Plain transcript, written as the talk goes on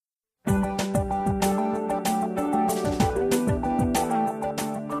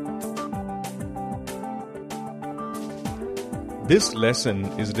This lesson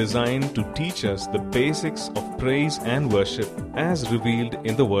is designed to teach us the basics of praise and worship as revealed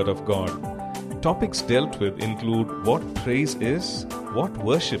in the Word of God. Topics dealt with include what praise is, what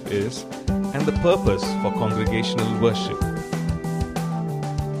worship is, and the purpose for congregational worship.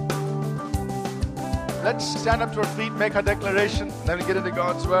 Let's stand up to our feet, make our declaration, then we'll get into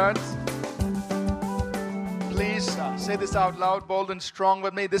God's words. Please say this out loud, bold and strong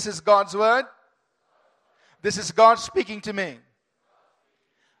with me. This is God's word. This is God speaking to me.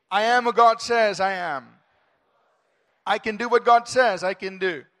 I am who God says I am. I can do what God says I can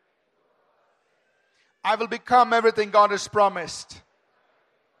do. I will become everything God has promised.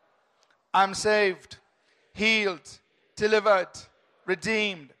 I'm saved, healed, delivered,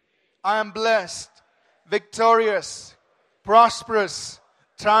 redeemed. I am blessed, victorious, prosperous,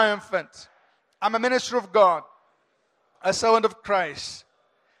 triumphant. I'm a minister of God, a servant of Christ,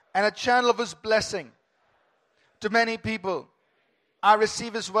 and a channel of His blessing to many people. I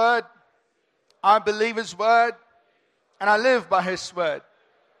receive His word, I believe His word, and I live by His word.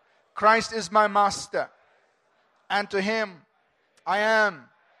 Christ is my master, and to Him I am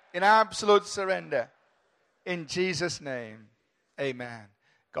in absolute surrender. In Jesus' name, amen.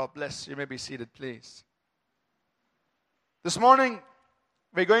 God bless you. You may be seated, please. This morning,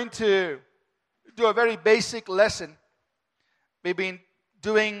 we're going to do a very basic lesson. We've been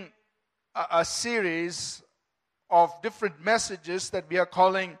doing a series of different messages that we are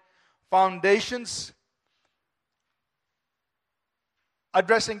calling Foundations,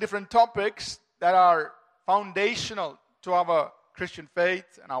 addressing different topics that are foundational to our Christian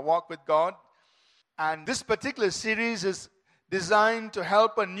faith and our walk with God. And this particular series is designed to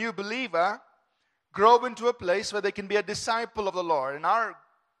help a new believer grow into a place where they can be a disciple of the Lord. And our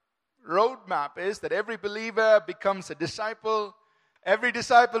roadmap is that every believer becomes a disciple, every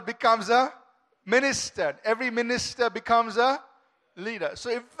disciple becomes a minister, every minister becomes a leader.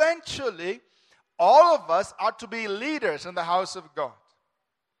 So eventually, all of us are to be leaders in the house of God.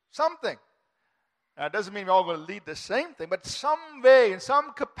 Something. Now, it doesn't mean we're all going to lead the same thing, but some way, in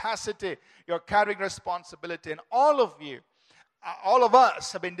some capacity, you're carrying responsibility. And all of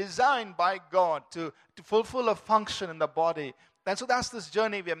us have been designed by God to fulfill a function in the body. And so that's this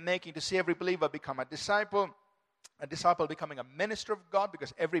journey we are making, to see every believer become a disciple becoming a minister of God,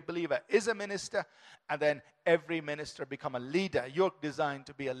 because every believer is a minister, and then every minister become a leader. You're designed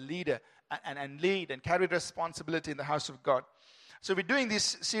to be a leader and lead and carry responsibility in the house of God. So we're doing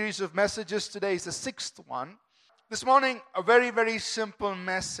this series of messages. Today is the 6th one. This morning, a very, very simple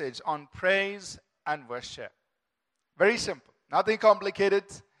message on praise and worship. Very simple. Nothing complicated.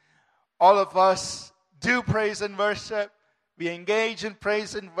 All of us do praise and worship. We engage in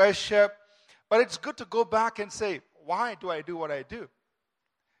praise and worship. But it's good to go back and say, why do I do what I do?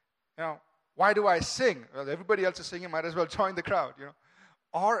 Why do I sing? Well, everybody else is singing, might as well join the crowd,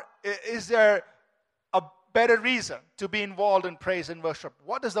 Or is there a better reason to be involved in praise and worship?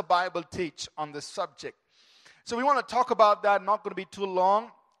 What does the Bible teach on this subject? So we want to talk about that. Not going to be too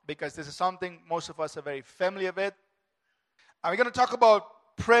long, because this is something most of us are very familiar with. And we're going to talk about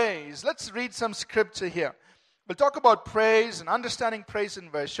praise. Let's read some scripture here. We'll talk about praise and understanding praise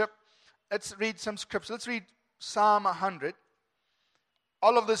and worship. Let's read some scripture. Let's read Psalm 100.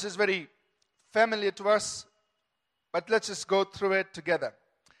 All of this is very familiar to us, but let's just go through it together.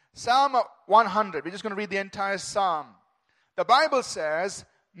 Psalm 100. We're just going to read the entire psalm. The Bible says,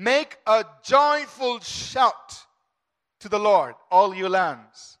 "Make a joyful shout to the Lord, all you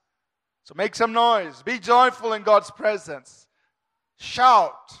lands." So make some noise. Be joyful in God's presence.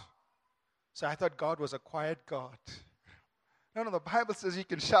 Shout. So I thought God was a quiet God. No, the Bible says you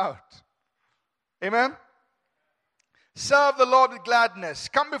can shout. Amen? Serve the Lord with gladness.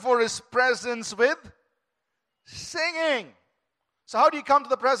 Come before His presence with singing. So how do you come to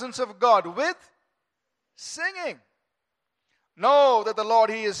the presence of God? With singing. Know that the Lord,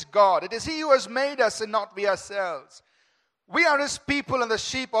 He is God. It is He who has made us and not we ourselves. We are His people and the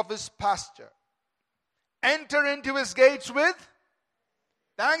sheep of His pasture. Enter into His gates with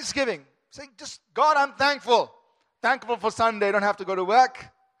thanksgiving. Say, just, God, I'm thankful. Thankful for Sunday. I don't have to go to work.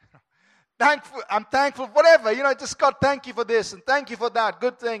 I'm thankful, whatever. Just God, thank you for this and thank you for that.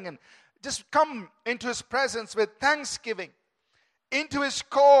 Good thing. And just come into His presence with thanksgiving. Into His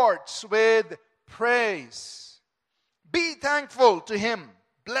courts with praise. Be thankful to Him.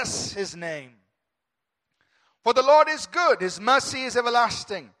 Bless His name. For the Lord is good. His mercy is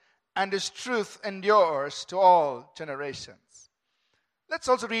everlasting. And His truth endures to all generations. Let's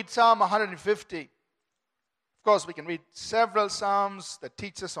also read Psalm 150. Of course, we can read several psalms that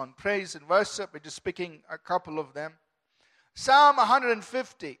teach us on praise and worship. We're just picking a couple of them. Psalm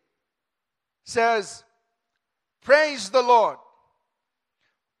 150 says, "Praise the Lord.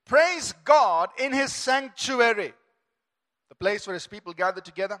 Praise God in His sanctuary, the place where His people gather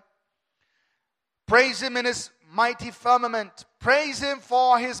together. Praise Him in His mighty firmament. Praise Him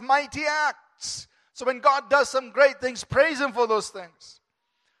for His mighty acts. So when God does some great things, praise Him for those things.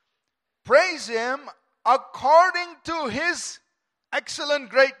 Praise Him according to His excellent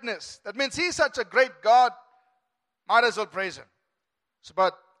greatness. That means He's such a great God, might as well praise Him. So,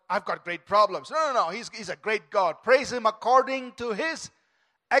 but I've got great problems. No. He's a great God. Praise Him according to His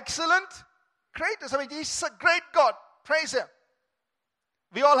excellent greatness. I mean, He's a great God. Praise Him.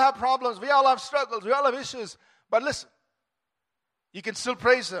 We all have problems. We all have struggles. We all have issues. But listen, you can still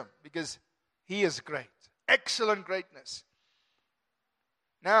praise Him because He is great. Excellent greatness.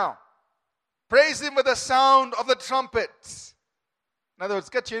 Now, praise Him with the sound of the trumpets. In other words,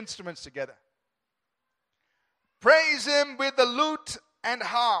 get your instruments together. Praise Him with the lute and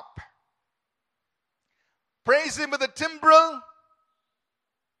harp. Praise Him with the timbrel.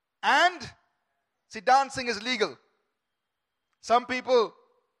 And, see, dancing is legal. Some people,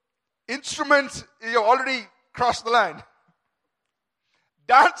 instruments, you already crossed the line.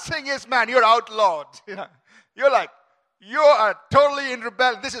 Dancing is, man, you're outlawed. You're like, you are totally in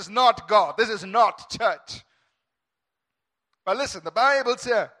rebellion. This is not God. This is not church. But listen, the Bible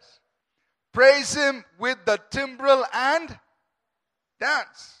says, praise Him with the timbrel and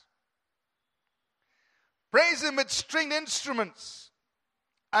dance. Praise Him with stringed instruments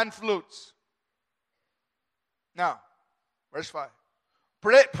and flutes. Now, verse 5.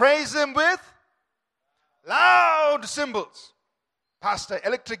 Praise Him with loud cymbals. Pastor,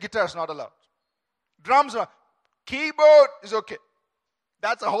 electric guitar is not allowed. Drums are, keyboard is okay.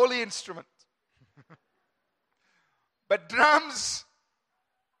 That's a holy instrument. But drums,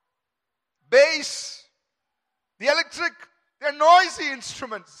 bass, the electric, they're noisy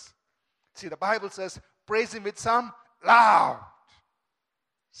instruments. See, the Bible says, praise Him with some loud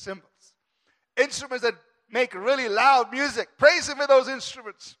cymbals. Instruments that make really loud music. Praise Him with those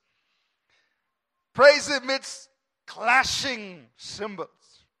instruments. Praise Him with clashing cymbals.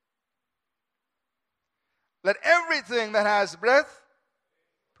 Let everything that has breath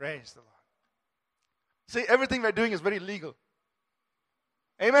praise the Lord. See, everything we're doing is very legal.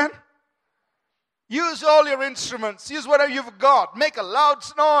 Amen? Use all your instruments. Use whatever you've got. Make a loud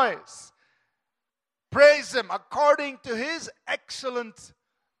noise. Praise Him according to His excellent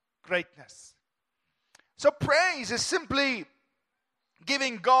greatness. So praise is simply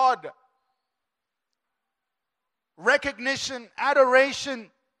giving God recognition,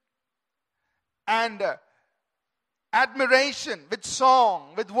 adoration, and admiration with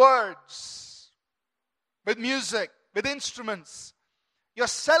song, with words, with music, with instruments. You're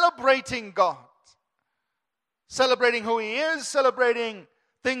celebrating God. Celebrating who He is, celebrating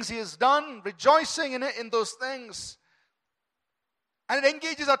things He has done, rejoicing in those things. And it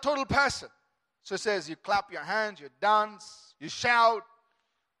engages our total person. So it says you clap your hands, you dance, you shout.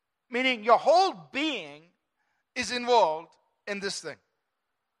 Meaning your whole being is involved in this thing.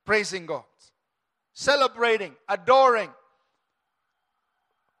 Praising God. Celebrating, adoring,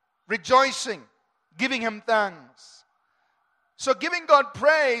 rejoicing, giving Him thanks. So giving God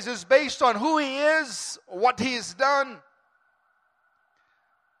praise is based on who He is, what He has done.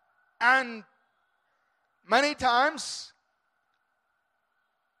 And many times,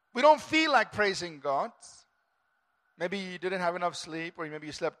 we don't feel like praising God. Maybe you didn't have enough sleep, or maybe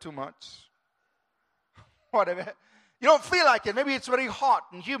you slept too much. Whatever. You don't feel like it. Maybe it's very hot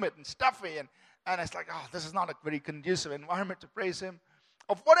and humid and stuffy, and it's like, oh, this is not a very conducive environment to praise Him.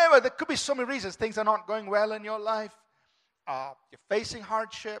 Or whatever, there could be so many reasons. Things are not going well in your life. You're facing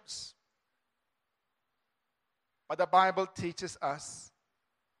hardships. But the Bible teaches us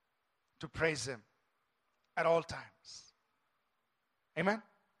to praise Him at all times. Amen?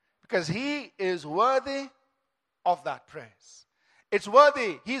 Because He is worthy of that praise. It's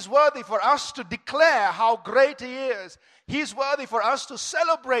worthy. He's worthy for us to declare how great He is. He's worthy for us to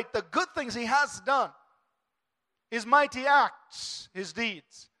celebrate the good things He has done. His mighty acts, His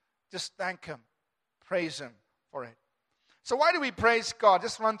deeds. Just thank Him. Praise Him for it. So why do we praise God?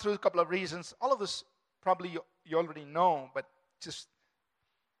 Just run through a couple of reasons. All of this probably you already know, but just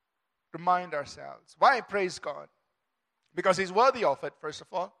remind ourselves. Why praise God? Because He's worthy of it, first of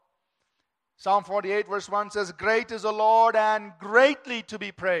all. Psalm 48 verse 1 says, great is the Lord and greatly to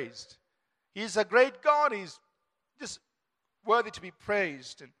be praised. He's a great God. He's just worthy to be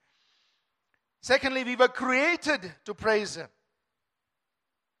praised. And secondly, we were created to praise Him.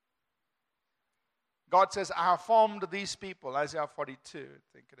 God says, I have formed these people. Isaiah 42, I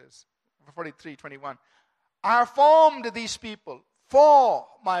think it is. 43:21. I have formed these people for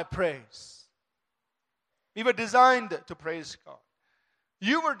my praise. We were designed to praise God.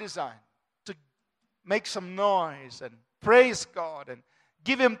 You were designed to make some noise and praise God and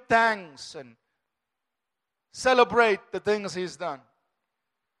give Him thanks and celebrate the things He's done.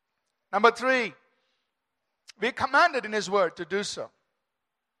 Number 3, we're commanded in His Word to do so.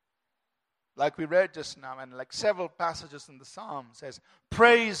 Like we read just now, and like several passages in the Psalm says,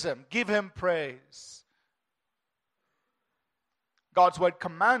 praise Him, give Him praise. God's Word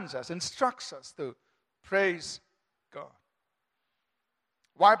commands us, instructs us to praise God.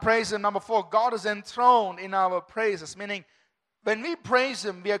 Why praise Him? Number 4, God is enthroned in our praises, meaning when we praise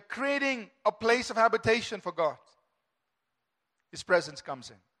Him, we are creating a place of habitation for God. His presence comes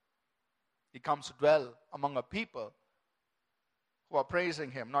in. He comes to dwell among a people who are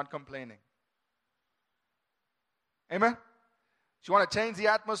praising Him, not complaining. Amen? Do you want to change the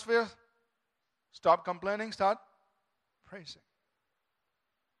atmosphere? Stop complaining, start praising.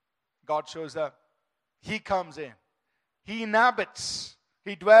 God shows up. He comes in. He inhabits.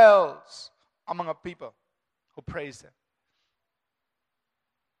 He dwells among a people who praise Him.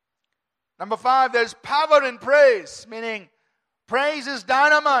 Number 5, there's power in praise, meaning praise is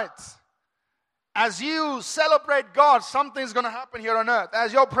dynamite. As you celebrate God, something's going to happen here on earth.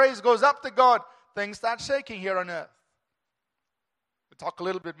 As your praise goes up to God, things start shaking here on earth. We'll talk a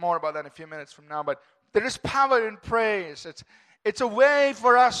little bit more about that in a few minutes from now, but there is power in praise. It's a way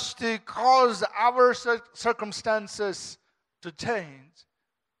for us to cause our circumstances to change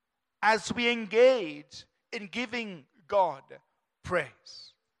as we engage in giving God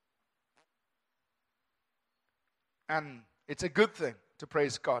praise. And it's a good thing to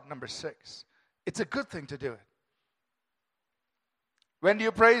praise God. Number 6. It's a good thing to do it. When do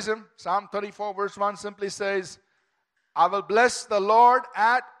you praise Him? Psalm 34 verse 1 simply says, I will bless the Lord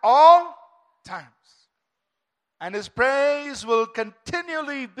at all times, and His praise will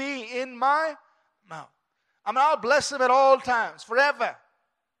continually be in my mouth. I'll bless Him at all times, forever.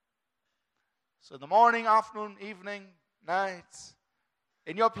 So the morning, afternoon, evening, nights,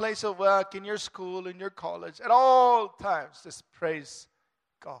 in your place of work, in your school, in your college, at all times, just praise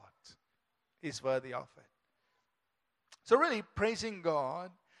God. He's worthy of it. So really, praising God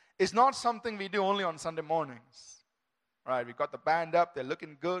is not something we do only on Sunday mornings. Right, we got the band up, they're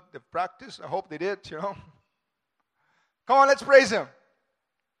looking good, they've practiced, I hope they did, Come on, let's praise Him.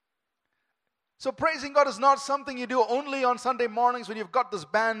 So praising God is not something you do only on Sunday mornings when you've got this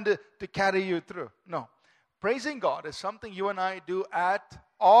band to carry you through. No. Praising God is something you and I do at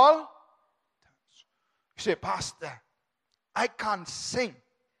all times. You say, Pastor, I can't sing.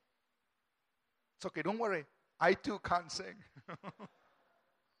 It's okay, don't worry. I too can't sing.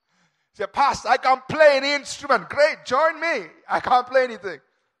 Say, Pastor, I can't play any instrument. Great, join me. I can't play anything.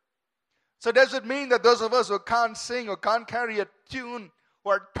 So does it mean that those of us who can't sing or can't carry a tune, who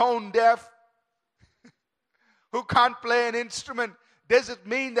are tone deaf, who can't play an instrument, does it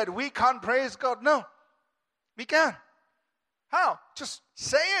mean that we can't praise God? No, we can. How? Just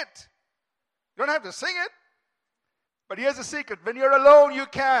say it. You don't have to sing it. But here's the secret. When you're alone, you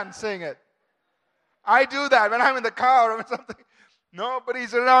can sing it. I do that when I'm in the car or something.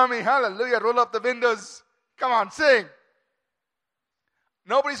 Nobody's around me. Hallelujah. Roll up the windows. Come on, sing.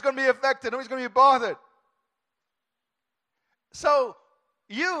 Nobody's going to be affected. Nobody's going to be bothered. So,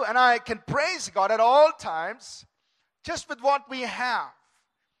 you and I can praise God at all times just with what we have.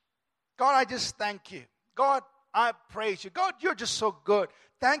 God, I just thank you. God, I praise you. God, you're just so good.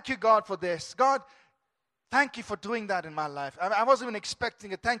 Thank you, God, for this. God, thank you for doing that in my life. I wasn't even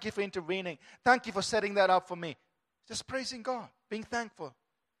expecting it. Thank you for intervening. Thank you for setting that up for me. Just praising God, being thankful,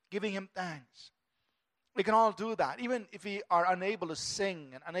 giving Him thanks. We can all do that. Even if we are unable to sing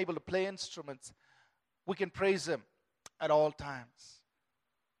and unable to play instruments, we can praise Him at all times.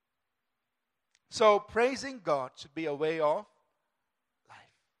 So praising God should be a way of life.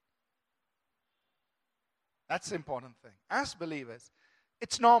 That's the important thing. As believers,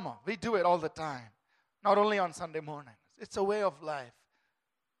 it's normal. We do it all the time. Not only on Sunday mornings. It's a way of life.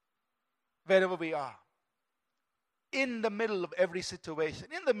 Wherever we are. In the middle of every situation,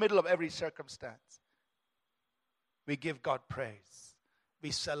 in the middle of every circumstance, we give God praise.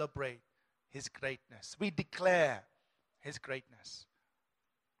 We celebrate His greatness. We declare His greatness.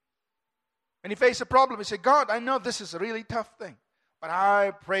 When you face a problem, you say, God, I know this is a really tough thing, but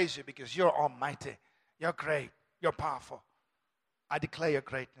I praise you because you're almighty. You're great. You're powerful. I declare your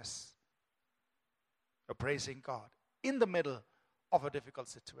greatness. You're praising God in the middle of a difficult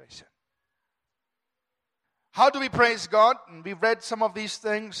situation. How do we praise God? And we've read some of these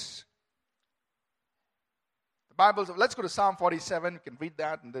things. The Bible, let's go to Psalm 47. You can read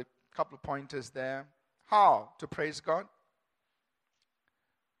that and the couple of pointers there. How to praise God?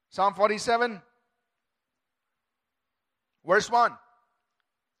 Psalm 47, verse 1.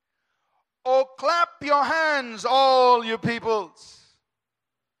 Oh, clap your hands, all you peoples.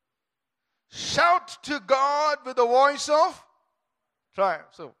 Shout to God with the voice of triumph.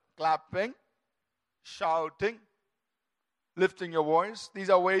 So, clapping, shouting, lifting your voice. These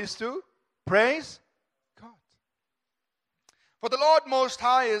are ways to praise God. For the Lord Most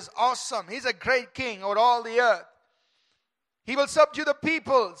High is awesome. He's a great king over all the earth. He will subdue the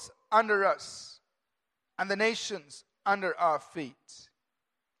peoples under us and the nations under our feet.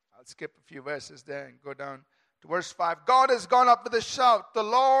 I'll skip a few verses there and go down to verse 5. God has gone up with a shout, the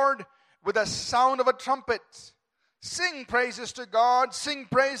Lord with a sound of a trumpet. Sing praises to God, sing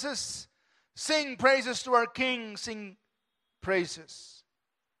praises to our King, sing praises.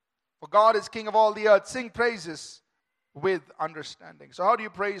 For God is King of all the earth. Sing praises with understanding. So how do you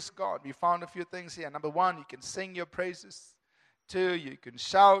praise God? We found a few things here. Number one, you can sing your praises. Two, you can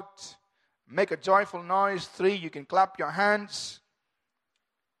shout, make a joyful noise. Three, you can clap your hands.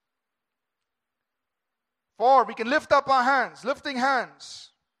 Four, we can lift up our hands. Lifting hands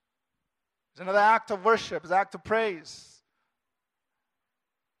is another act of worship, is an act of praise.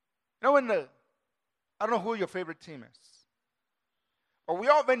 You know, I don't know who your favorite team is. Or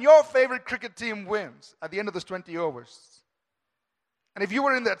when your favorite cricket team wins at the end of those 20 overs, and if you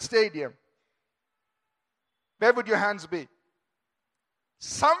were in that stadium, where would your hands be?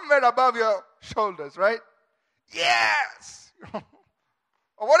 Somewhere above your shoulders, right? Yes!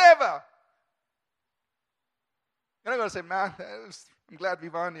 Or whatever. You're not going to say, man, I'm glad we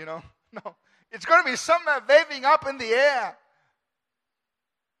won, No. It's going to be somewhere waving up in the air,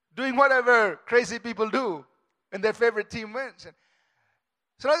 doing whatever crazy people do when their favorite team wins.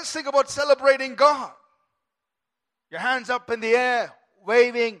 So let's think about celebrating God. Your hands up in the air,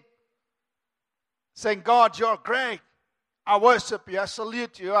 waving, saying, God, you're great. I worship you. I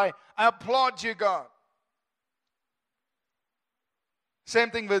salute you. I applaud you, God. Same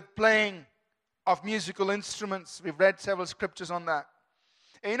thing with playing of musical instruments. We've read several scriptures on that.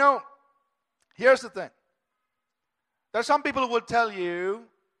 And here's the thing. There are some people who will tell you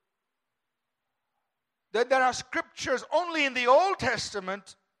that there are scriptures only in the Old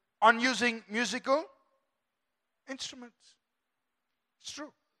Testament on using musical instruments. It's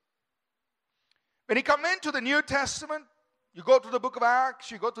true. When you come into the New Testament, you go to the book of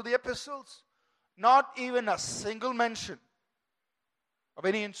Acts, you go to the epistles, not even a single mention of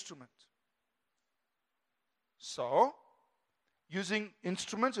any instrument. So, using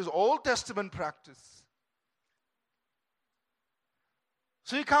instruments is Old Testament practice.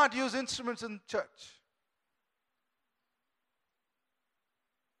 So you can't use instruments in church.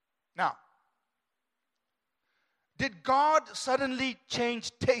 Now, did God suddenly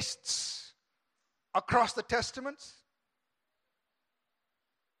change tastes across the Testaments?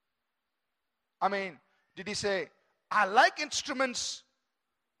 I mean, did he say, I like instruments.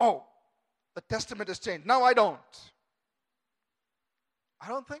 Oh, the Testament has changed. Now I don't. I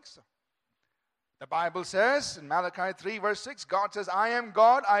don't think so. The Bible says in Malachi 3 verse 6, God says, I am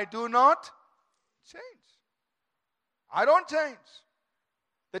God, I do not change. I don't change.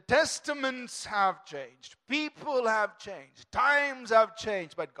 The Testaments have changed. People have changed. Times have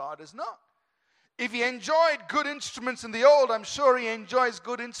changed, but God has not. If he enjoyed good instruments in the old, I'm sure he enjoys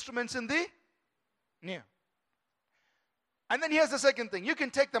good instruments in the new. And then here's the second thing. You can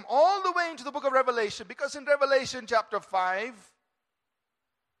take them all the way into the book of Revelation, because in Revelation chapter 5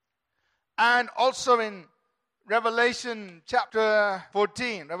 and also in Revelation chapter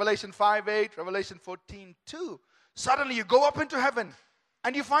 14, Revelation 5:8, Revelation 14:2, suddenly you go up into heaven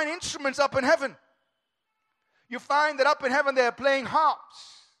and you find instruments up in heaven. You find that up in heaven they are playing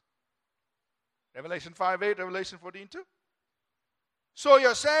harps. Revelation 5:8, Revelation 14:2. So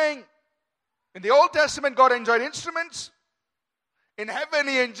you're saying in the Old Testament God enjoyed instruments. In heaven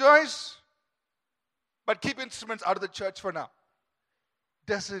he enjoys, but keep instruments out of the church for now.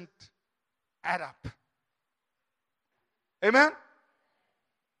 Doesn't add up. Amen?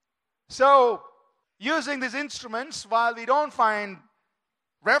 So, using these instruments, while we don't find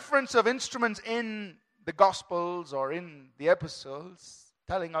reference of instruments in the Gospels or in the epistles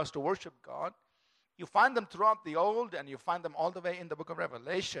telling us to worship God, you find them throughout the Old and you find them all the way in the book of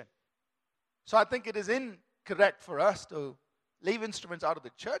Revelation. So I think it is incorrect for us to leave instruments out of the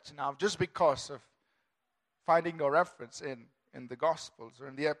church now just because of finding no reference in the Gospels or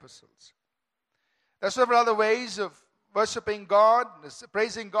in the epistles. There are several other ways of worshiping God,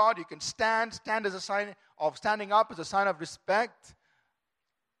 praising God. You can stand. Stand as a sign of standing up, as a sign of respect.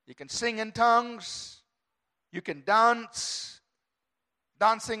 You can sing in tongues. You can dance.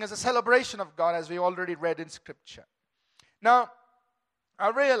 Dancing is a celebration of God, as we already read in Scripture. Now, I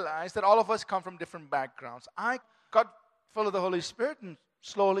realize that all of us come from different backgrounds. I got full of the Holy Spirit and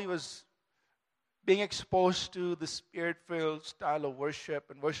slowly was being exposed to the Spirit-filled style of worship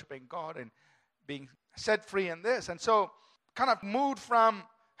and worshiping God and being set free in this. And so kind of moved from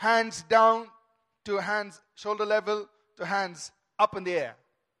hands down to hands shoulder level to hands up in the air.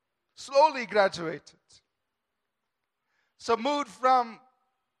 Slowly graduated. So moved from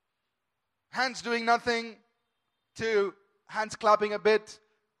hands doing nothing to hands clapping a bit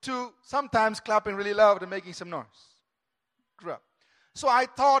to sometimes clapping really loud and making some noise. Grew up. So I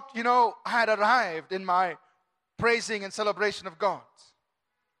thought, I had arrived in my praising and celebration of God.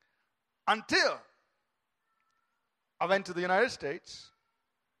 Until I went to the United States.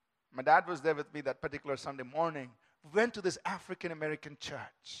 My dad was there with me that particular Sunday morning. We went to this African American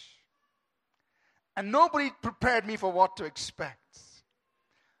church. And nobody prepared me for what to expect.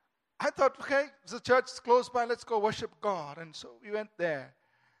 I thought, okay, the church is close by, let's go worship God. And so we went there.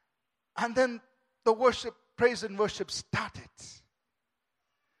 And then the worship, praise and worship started.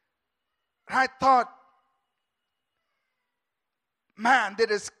 And I thought, man,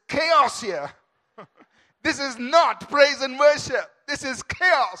 there is chaos here. This is not praise and worship. This is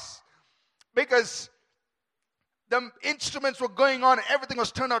chaos. Because the instruments were going on and everything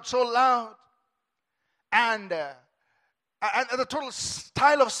was turned out so loud. And the total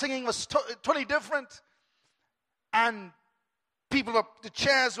style of singing was totally different. And the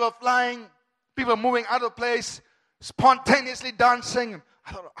chairs were flying. People were moving out of place, spontaneously dancing.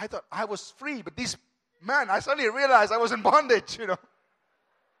 I thought I was free. But I suddenly realized I was in bondage,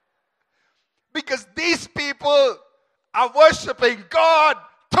 Because these people are worshiping God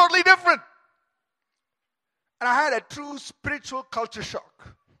totally different. And I had a true spiritual culture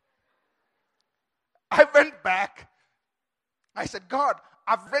shock. I went back. I said, God,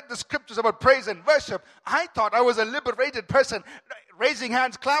 I've read the scriptures about praise and worship. I thought I was a liberated person, raising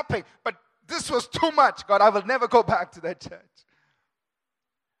hands, clapping. But this was too much. God, I will never go back to that church.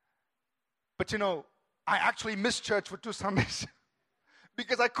 But I actually missed church for 2 Sundays.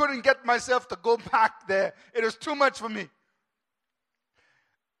 Because I couldn't get myself to go back there. It was too much for me.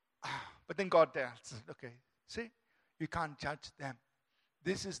 But then God said, okay, see, you can't judge them.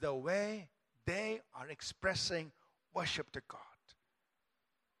 This is the way they are expressing worship to God.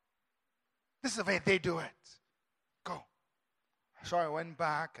 This is the way they do it. Go. So I went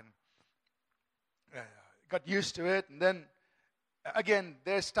back and got used to it. And then, again,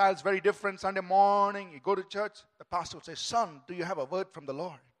 their style's very different. Sunday morning, you go to church, the pastor will say, son, do you have a word from the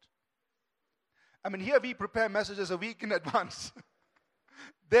Lord? I mean, here we prepare messages a week in advance.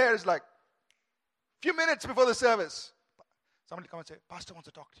 There's like a few minutes before the service. Somebody come and say, pastor wants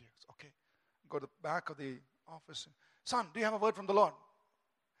to talk to you. Okay. Go to the back of the office. Son, do you have a word from the Lord?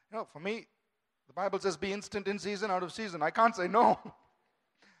 For me, the Bible says be instant in season, out of season. I can't say no.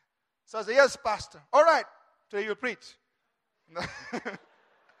 So I say, yes, pastor. All right. Today you'll preach.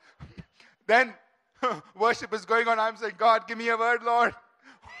 Then worship is going on. I'm saying, God, give me a word, Lord.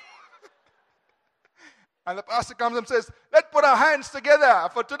 And the pastor comes and says, let's put our hands together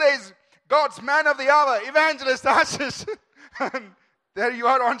for today's God's man of the hour, Evangelist Ashish. And there you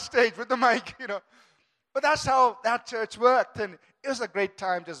are on stage with the mic, But that's how that church worked. And it was a great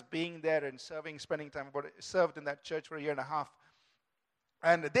time just being there and serving, spending time. I served in that church for 1.5 years.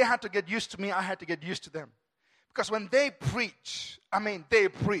 And they had to get used to me. I had to get used to them. Because when they preach, they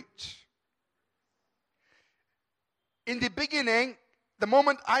preach. In the beginning, the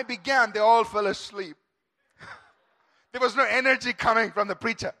moment I began, they all fell asleep. There was no energy coming from the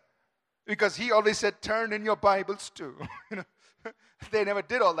preacher. Because he always said, turn in your Bibles too. They never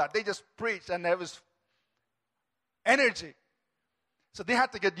did all that. They just preached and there was energy. So they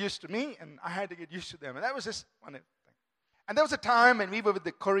had to get used to me and I had to get used to them. And that was just one thing. And there was a time when we were with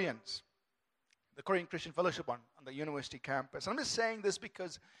the Koreans. The Korean Christian Fellowship on the university campus. And I'm just saying this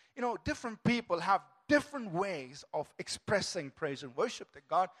because, different people have different ways of expressing praise and worship to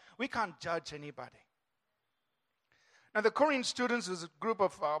God. We can't judge anybody. Now, the Korean students was a group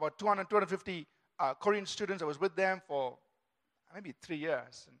of about 200, 250 Korean students. I was with them for maybe 3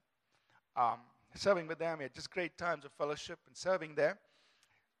 years. And serving with them. We had just great times of fellowship and serving there.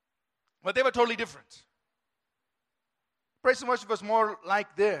 But they were totally different. Praise and worship was more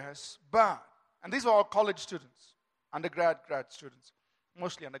like theirs, and these were all college students, grad students,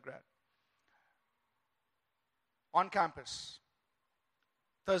 mostly undergrad. On campus,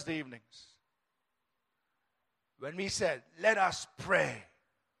 Thursday evenings, when we said, let us pray,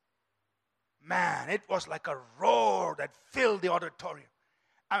 man, it was like a roar that filled the auditorium.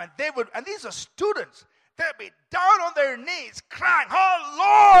 And these are students, they'd be down on their knees crying,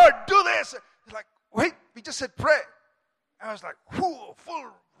 oh Lord, do this. They're like, wait, we just said pray. And I was like, whoo, full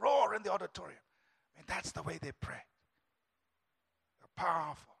roar in the auditorium. And that's the way they pray. They're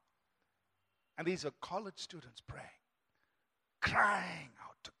powerful. And these were college students praying, crying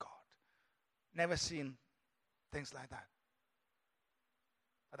out to God. Never seen things like that.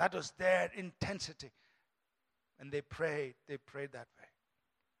 But that was their intensity. And they prayed that way.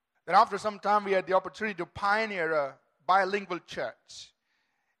 Then after some time, we had the opportunity to pioneer a bilingual church.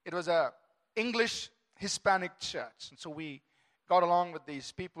 It was a English Hispanic church. And so we got along with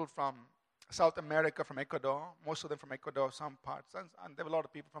these people from South America, from Ecuador, most of them from Ecuador, some parts. And there were a lot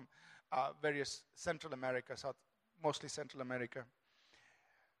of people from various Central America, mostly Central America.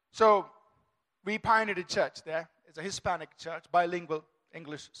 So we pioneered a church there. It's a Hispanic church, bilingual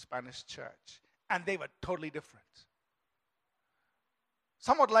English-Spanish church. And they were totally different.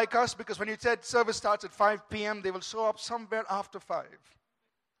 Somewhat like us, because when you said service starts at 5 p.m., they will show up somewhere after 5.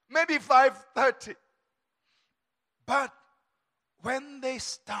 Maybe 5:30. But when they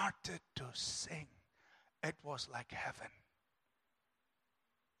started to sing, it was like heaven.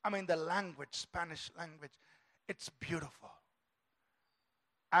 I mean, the language, Spanish language, it's beautiful.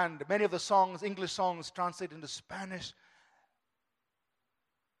 And many of the songs, English songs, translated into Spanish.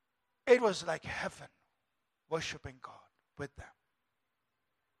 It was like heaven, worshiping God with them.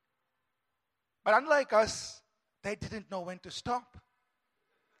 But unlike us, they didn't know when to stop.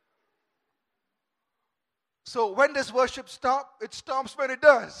 So when does worship stop? It stops when it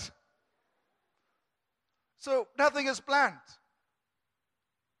does. So nothing is planned.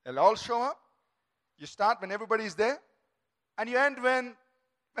 They'll all show up. You start when everybody's there, and you end when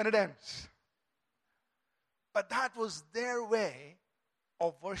it ends. But that was their way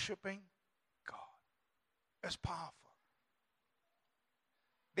of worshiping God. It's powerful.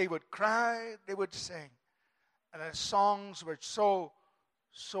 They would cry, they would sing. And their songs were so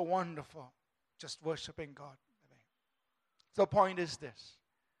wonderful, just worshiping God. So the point is this.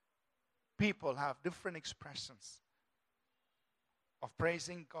 People have different expressions of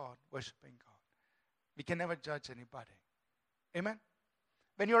praising God, worshiping God. We can never judge anybody. Amen?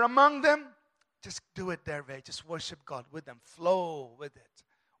 When you're among them, just do it their way. Just worship God with them. Flow with it.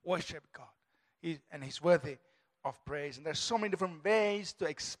 Worship God. And He's worthy of praise. And there's so many different ways to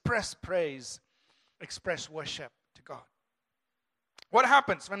express praise, express worship to God. What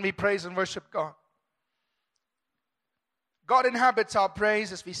happens when we praise and worship God? God inhabits our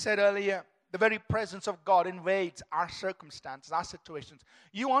praise, as we said earlier. The very presence of God invades our circumstances, our situations.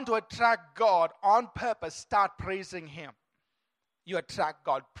 You want to attract God on purpose, start praising Him. You attract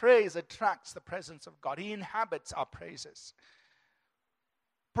God. Praise attracts the presence of God. He inhabits our praises.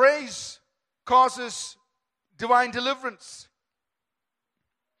 Praise causes divine deliverance.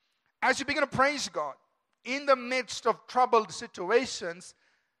 As you begin to praise God, in the midst of troubled situations,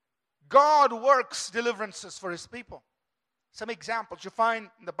 God works deliverances for His people. Some examples you find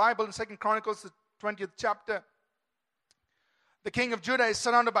in the Bible in 2 Chronicles, the 20th chapter. The king of Judah is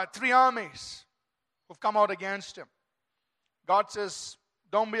surrounded by 3 armies who've come out against him. God says,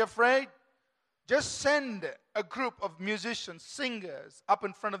 don't be afraid. Just send a group of musicians, singers up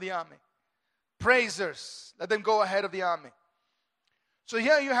in front of the army. Praisers. Let them go ahead of the army. So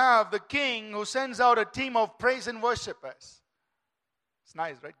here you have the king who sends out a team of praise and worshipers. It's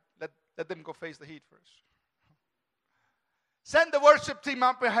nice, right? Let them go face the heat first. Send the worship team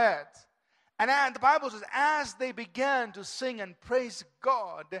up ahead. And the Bible says, as they began to sing and praise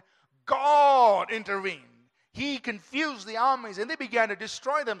God, God intervened. He confused the armies and they began to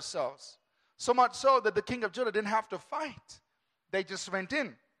destroy themselves. So much so that the king of Judah didn't have to fight. They just went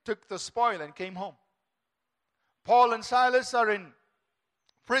in, took the spoil and came home. Paul and Silas are in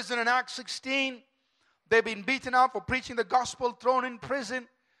prison in Acts 16. They've been beaten up for preaching the gospel, thrown in prison.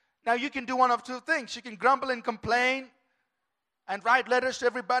 Now you can do one of 2 things. You can grumble and complain and write letters to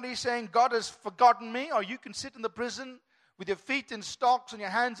everybody saying, God has forgotten me. Or you can sit in the prison with your feet in stocks and your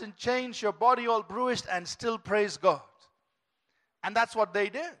hands in chains, your body all bruised, and still praise God. And that's what they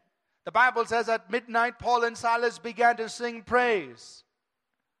did. The Bible says at midnight, Paul and Silas began to sing praise.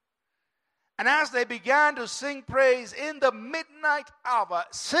 And as they began to sing praise in the midnight hour,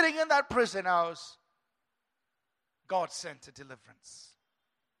 sitting in that prison house, God sent a deliverance.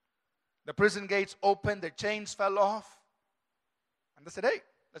 The prison gates opened, their chains fell off. And they said, hey,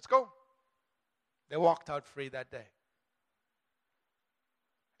 let's go. They walked out free that day.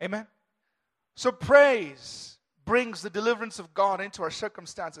 Amen. So praise brings the deliverance of God into our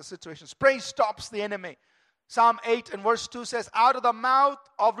circumstances, situations. Praise stops the enemy. Psalm 8 and verse 2 says, out of the mouth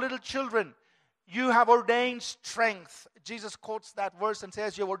of little children, you have ordained strength. Jesus quotes that verse and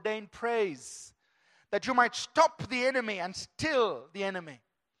says, you have ordained praise, that you might stop the enemy and still the enemy.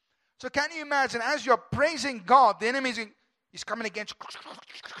 So can you imagine, as you're praising God, the enemy is coming against you.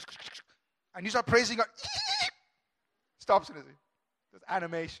 And you start praising God. Stops it. There's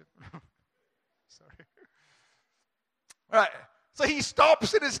animation. Sorry. Right. So he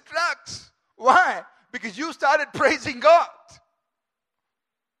stops in his tracks. Why? Because you started praising God.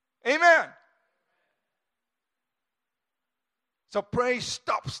 Amen. So praise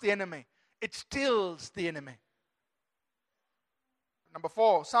stops the enemy. It stills the enemy. Number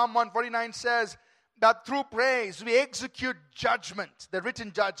 4, Psalm 149 says that through praise we execute judgment, the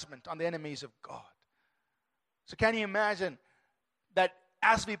written judgment on the enemies of God. So can you imagine that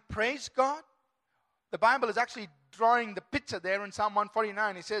as we praise God, the Bible is actually drawing the picture there in Psalm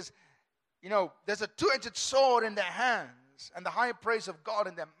 149. It says, there's a two-edged sword in their hands and the high praise of God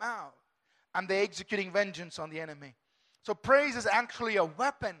in their mouth, and they're executing vengeance on the enemy. So praise is actually a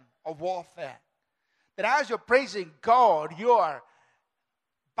weapon of warfare. That as you're praising God, you are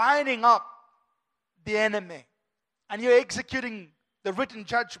binding up the enemy and you're executing the written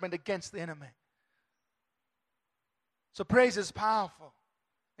judgment against the enemy. So praise is powerful.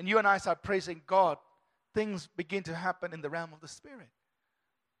 And you and I start praising God, things begin to happen in the realm of the Spirit.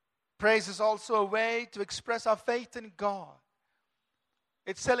 Praise is also a way to express our faith in God.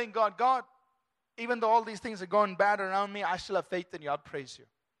 It's telling God, God, even though all these things are going bad around me, I still have faith in you. I'll praise you.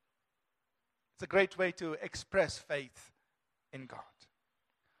 It's a great way to express faith in God.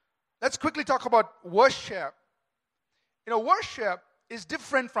 Let's quickly talk about worship. Worship is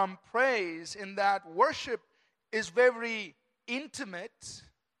different from praise in that worship is very intimate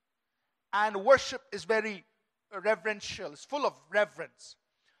and worship is very reverential. It's full of reverence.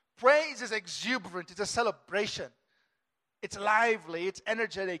 Praise is exuberant. It's a celebration. It's lively. It's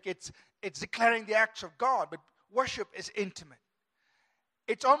energetic. It's declaring the acts of God. But worship is intimate.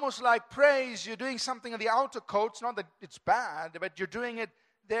 It's almost like praise. You're doing something in the outer courts. Not that it's bad, but you're doing it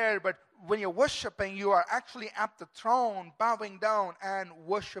there. But when you're worshiping, you are actually at the throne, bowing down and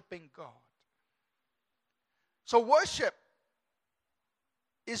worshiping God. So worship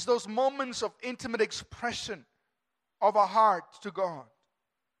is those moments of intimate expression of our heart to God.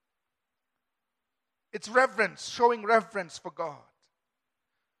 It's reverence, showing reverence for God.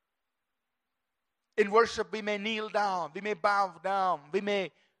 In worship, we may kneel down, we may bow down, we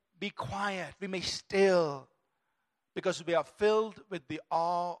may be quiet, we may still, because we are filled with the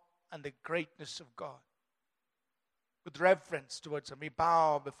awe and the greatness of God. With reverence towards Him, we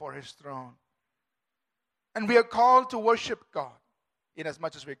bow before His throne. And we are called to worship God, in as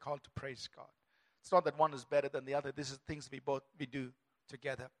much as we are called to praise God. It's not that one is better than the other. This is things we do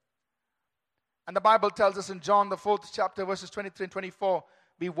together. And the Bible tells us in John, the 4th chapter, verses 23 and 24,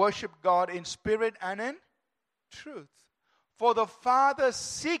 we worship God in spirit and in truth. For the Father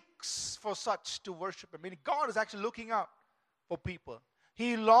seeks for such to worship Him. Meaning God is actually looking out for people.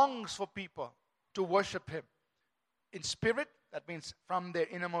 He longs for people to worship Him. In spirit, that means from their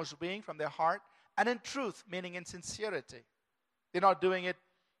innermost being, from their heart. And in truth, meaning in sincerity. They're not doing it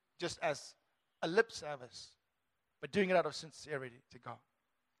just as a lip service, but doing it out of sincerity to God.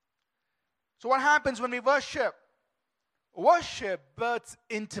 So what happens when we worship? Worship births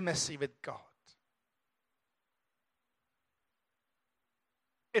intimacy with God.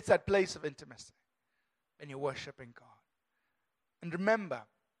 It's that place of intimacy when you're worshiping God. And remember,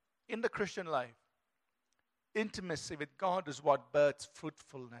 in the Christian life, intimacy with God is what births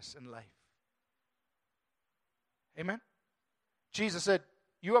fruitfulness in life. Amen? Jesus said,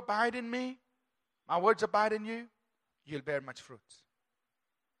 you abide in me, my words abide in you, you'll bear much fruit.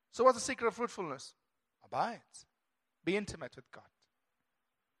 So what's the secret of fruitfulness? Abide. Be intimate with God.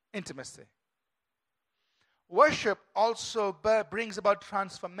 Intimacy. Worship also brings about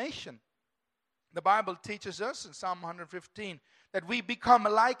transformation. The Bible teaches us in Psalm 115 that we become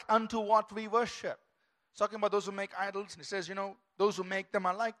like unto what we worship. It's talking about those who make idols, and it says, those who make them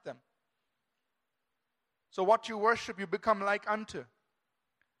are like them. So what you worship, you become like unto.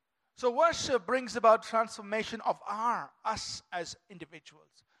 So worship brings about transformation of us as individuals.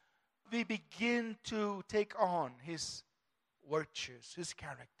 We begin to take on His virtues, His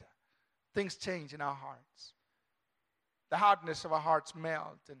character. Things change in our hearts. The hardness of our hearts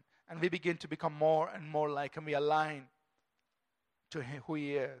melt, and we begin to become more and more like Him. We align to who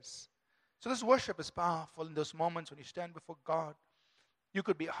He is. So this worship is powerful in those moments when you stand before God. You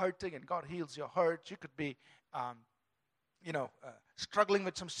could be hurting and God heals your hurt. You could be, struggling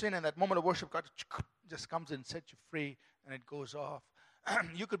with some sin, and that moment of worship, God just comes in and sets you free, and it goes off.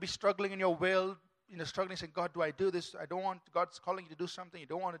 You could be struggling in your will, struggling, saying, God, do I do this? I don't want, God's calling you to do something. You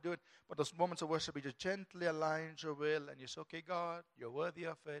don't want to do it. But those moments of worship, He just gently aligns your will, and you say, okay, God, you're worthy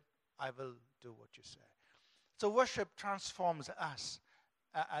of it. I will do what you say. So worship transforms us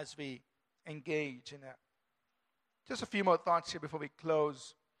as we engage in it. Just a few more thoughts here before we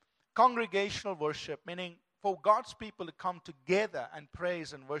close. Congregational worship, meaning for God's people to come together and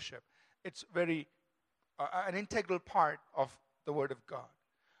praise and worship. It's very an integral part of the Word of God.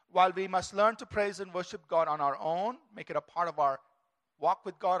 While we must learn to praise and worship God on our own, make it a part of our walk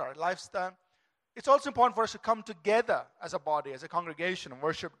with God, our lifestyle, it's also important for us to come together as a body, as a congregation, and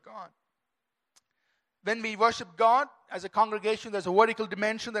worship God. When we worship God as a congregation, there's a vertical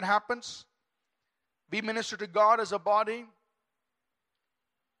dimension that happens. We minister to God as a body.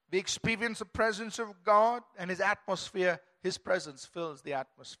 We experience the presence of God and His atmosphere. His presence fills the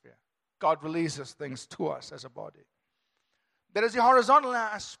atmosphere. God releases things to us as a body. There is a horizontal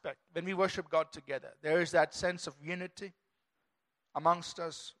aspect when we worship God together. There is that sense of unity amongst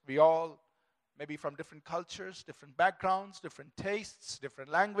us. We all, maybe from different cultures, different backgrounds, different tastes, different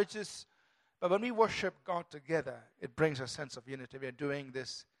languages. But when we worship God together, it brings a sense of unity. We are doing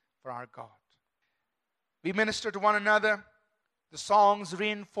this for our God. We minister to one another. The songs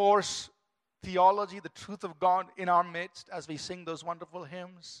reinforce theology, the truth of God in our midst as we sing those wonderful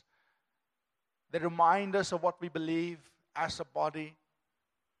hymns. They remind us of what we believe as a body.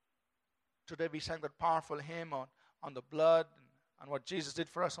 Today we sang that powerful hymn on the blood and what Jesus did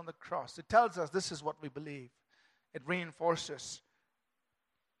for us on the cross. It tells us this is what we believe. It reinforces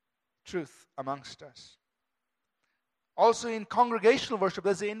truth amongst us. Also in congregational worship,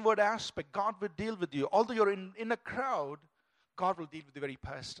 there's the inward aspect. God will deal with you. Although you're in a crowd, God will deal with you very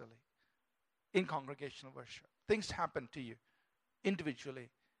personally in congregational worship. Things happen to you individually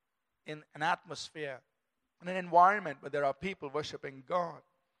in an atmosphere, in an environment where there are people worshiping God.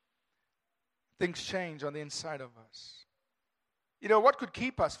 Things change on the inside of us. You know, what could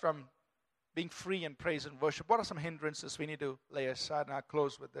keep us from being free in praise and worship? What are some hindrances we need to lay aside? And I'll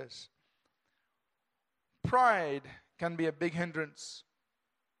close with this. Pride can be a big hindrance.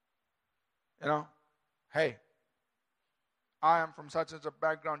 You know, hey, I am from such and such a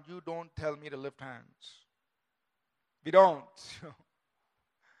background. You don't tell me to lift hands. We don't.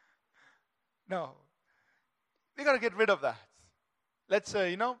 No. We got to get rid of that. Let's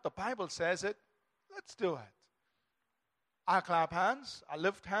say, the Bible says it. Let's do it. I'll clap hands. I'll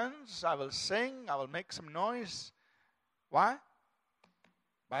lift hands. I will sing. I will make some noise. Why?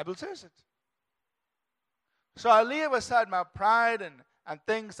 Bible says it. So I leave aside my pride and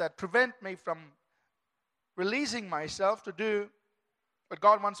things that prevent me from releasing myself to do what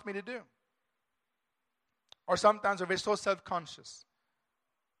God wants me to do. Or sometimes we're so self-conscious.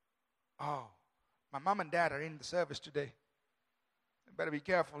 Oh, my mom and dad are in the service today. I better be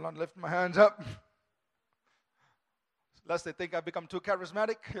careful not lifting my hands up. Lest they think I've become too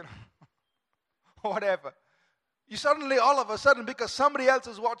charismatic, whatever. You suddenly, all of a sudden, because somebody else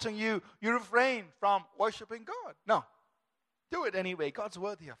is watching you, you refrain from worshiping God. No. Do it anyway. God's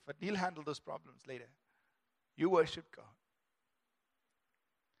worthy of it. He'll handle those problems later. You worship God.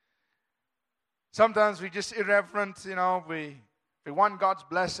 Sometimes we just irreverent, we want God's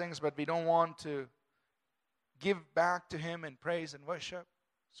blessings, but we don't want to give back to Him in praise and worship.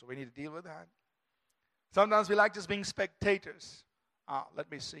 So we need to deal with that. Sometimes we like just being spectators.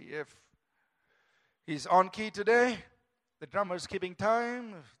 Let me see if he's on key today. The drummer is keeping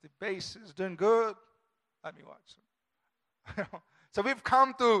time. If the bass is doing good, let me watch. So we've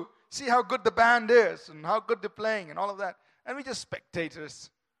come to see how good the band is and how good they're playing and all of that. And we're just spectators.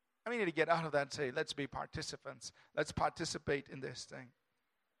 And we need to get out of that and say, let's be participants. Let's participate in this thing.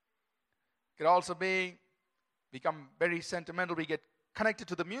 It could also become very sentimental. We get connected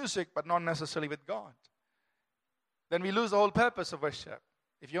to the music, but not necessarily with God. Then we lose the whole purpose of worship.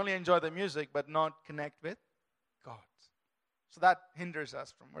 If you only enjoy the music, but not connect with God. So that hinders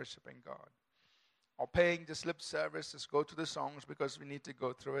us from worshiping God. Or paying just lip service, just go to the songs because we need to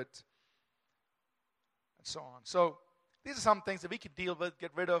go through it. And so on. So these are some things that we can deal with,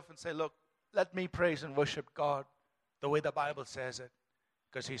 get rid of, and say, look, let me praise and worship God the way the Bible says it,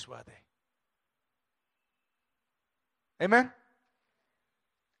 because He's worthy. Amen?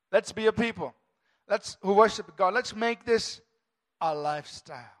 Let's be a people. Who worship God. Let's make this our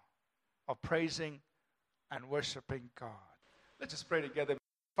lifestyle of praising and worshiping God. Let's just pray together.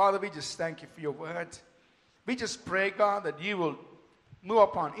 Father, we just thank You for Your word. We just pray, God, that You will move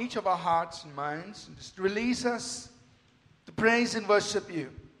upon each of our hearts and minds and just release us to praise and worship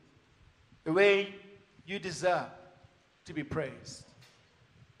You the way You deserve to be praised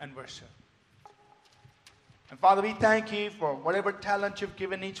and worshiped. And Father, we thank You for whatever talent You've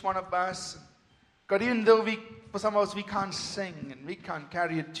given each one of us. God, even though for some of us we can't sing and we can't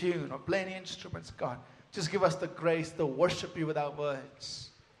carry a tune or play any instruments, God, just give us the grace to worship You without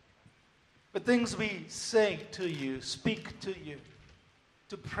words. The things we say to You, speak to You,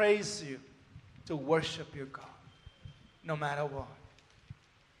 to praise You, to worship You, God, no matter what.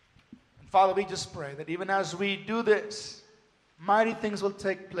 And Father, we just pray that even as we do this, mighty things will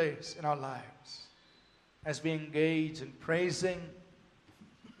take place in our lives as we engage in praising,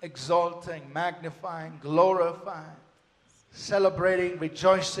 exalting, magnifying, glorifying, celebrating,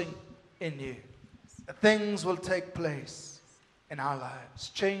 rejoicing in you. Things will take place in our lives.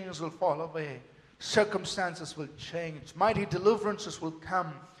 Chains will fall away. Circumstances will change. Mighty deliverances will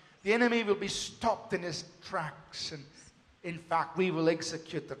come. The enemy will be stopped in his tracks. And in fact, we will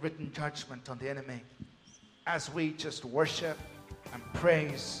execute the written judgment on the enemy as we just worship and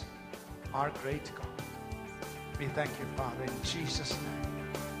praise our great God. We thank you, Father, in Jesus'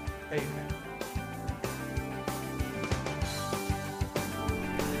 name. Amen.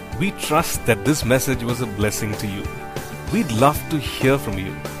 We trust that this message was a blessing to you. We'd love to hear from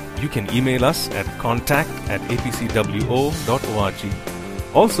you. You can email us at contact@apcwo.org.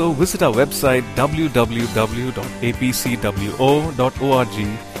 Also, visit our website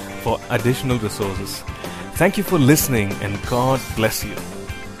www.apcwo.org for additional resources. Thank you for listening, and God bless you.